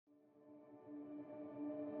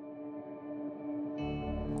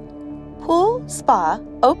Pool, spa,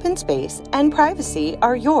 open space, and privacy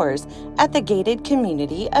are yours at the gated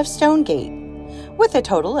community of Stonegate. With a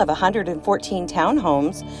total of 114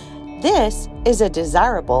 townhomes, this is a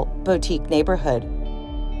desirable boutique neighborhood.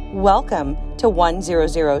 Welcome to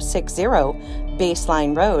 10060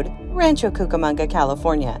 Baseline Road, Rancho Cucamonga,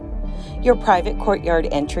 California. Your private courtyard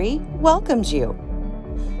entry welcomes you.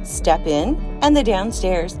 Step in, and the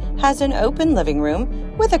downstairs has an open living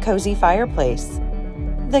room with a cozy fireplace.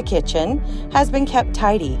 The kitchen has been kept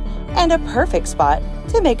tidy and a perfect spot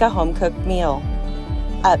to make a home-cooked meal.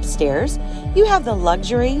 Upstairs, you have the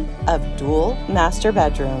luxury of dual master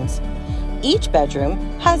bedrooms. Each bedroom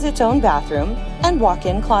has its own bathroom and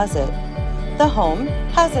walk-in closet. The home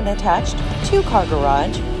has an attached 2-car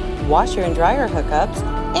garage, washer and dryer hookups,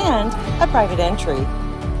 and a private entry.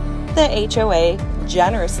 The HOA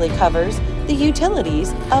generously covers the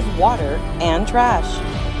utilities of water and trash,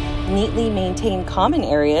 neatly maintained common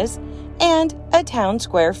areas, and a town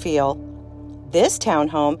square feel. This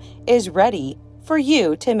townhome is ready for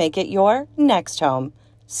you to make it your next home.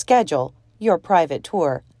 Schedule your private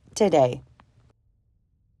tour today.